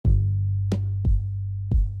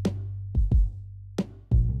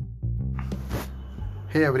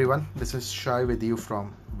Hey everyone, this is Shai with you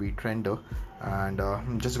from VTrender, and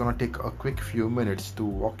I'm just gonna take a quick few minutes to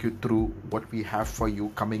walk you through what we have for you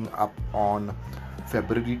coming up on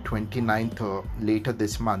February 29th, later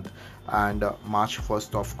this month, and March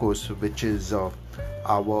 1st, of course, which is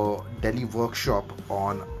our Delhi workshop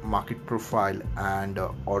on market profile and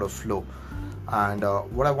order flow. And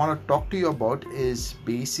what I want to talk to you about is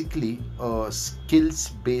basically a skills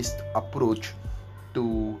based approach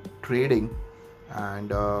to trading.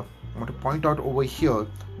 And I want to point out over here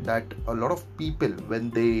that a lot of people, when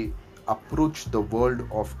they approach the world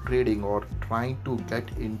of trading or trying to get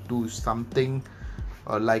into something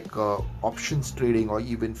like options trading or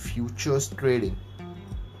even futures trading,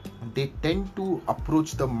 they tend to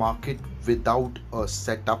approach the market without a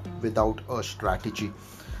setup, without a strategy.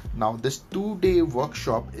 Now, this 2-day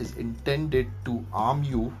workshop is intended to arm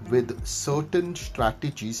you with certain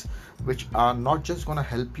strategies which are not just going to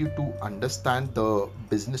help you to understand the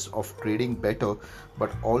business of trading better,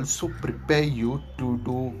 but also prepare you to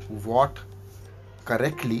do what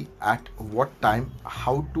correctly at what time,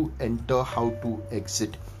 how to enter, how to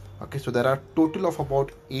exit. Okay, so there are total of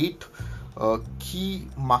about 8 key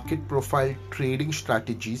market profile trading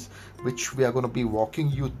strategies which we are going to be walking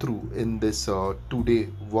you through in this 2-day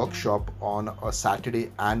workshop on a Saturday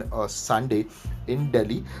and a Sunday in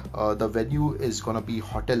Delhi. The venue is going to be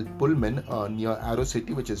Hotel Pullman near Aero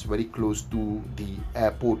City, which is very close to the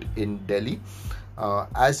airport in Delhi.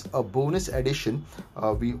 As a bonus addition,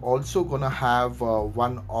 we also gonna have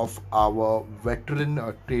one of our veteran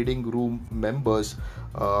trading room members,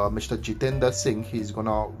 Mr. Jitendra Singh. He's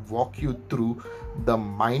gonna walk you through the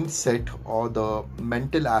mindset or the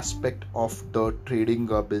mental aspect of the trading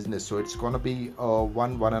business. So it's gonna be a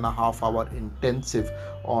 1.5 hour intensive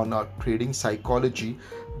on trading psychology,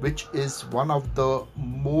 which is one of the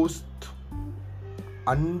most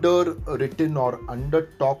underwritten or under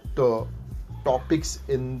talked topics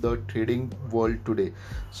in the trading world today.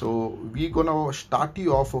 So we're gonna start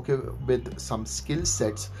you off with some skill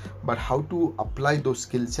sets, but how to apply those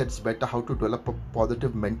skill sets better, how to develop a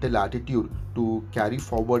positive mental attitude to carry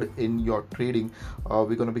forward in your trading.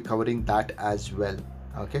 We're gonna be covering that as well.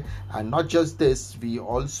 Okay, and not just this, we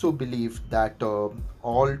also believe that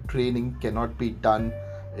all training cannot be done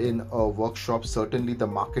in a workshop. Certainly the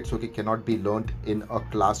markets cannot be learned in a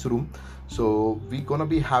classroom. So we're gonna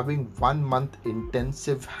be having 1 month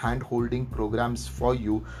intensive hand holding programs for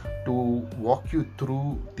you to walk you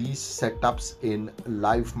through these setups in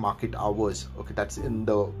live market hours. Okay, that's in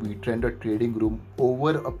the VTrender trading room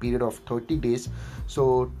over a period of 30 days.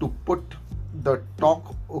 So to put the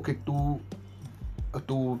talk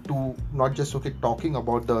to not just talking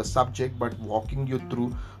about the subject, but walking you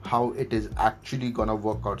through how it is actually gonna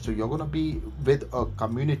work out. So you're gonna be with a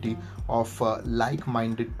community of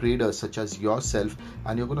like-minded traders such as yourself,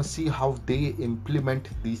 and you're gonna see how they implement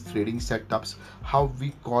these trading setups, how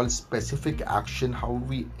we call specific action, how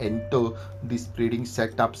we enter these trading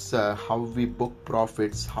setups, how we book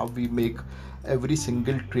profits, how we make every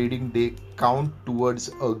single trading day count towards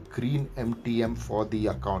a green MTM for the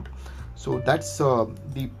account. So that's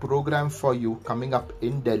the program for you coming up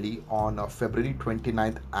in Delhi on February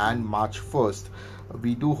 29th and March 1st.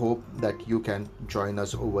 We do hope that you can join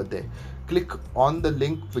us over there. Click on the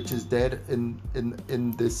link which is there in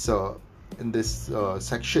this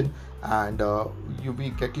section, and we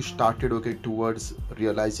get you started towards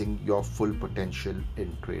realizing your full potential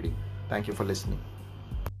in trading. Thank you for listening.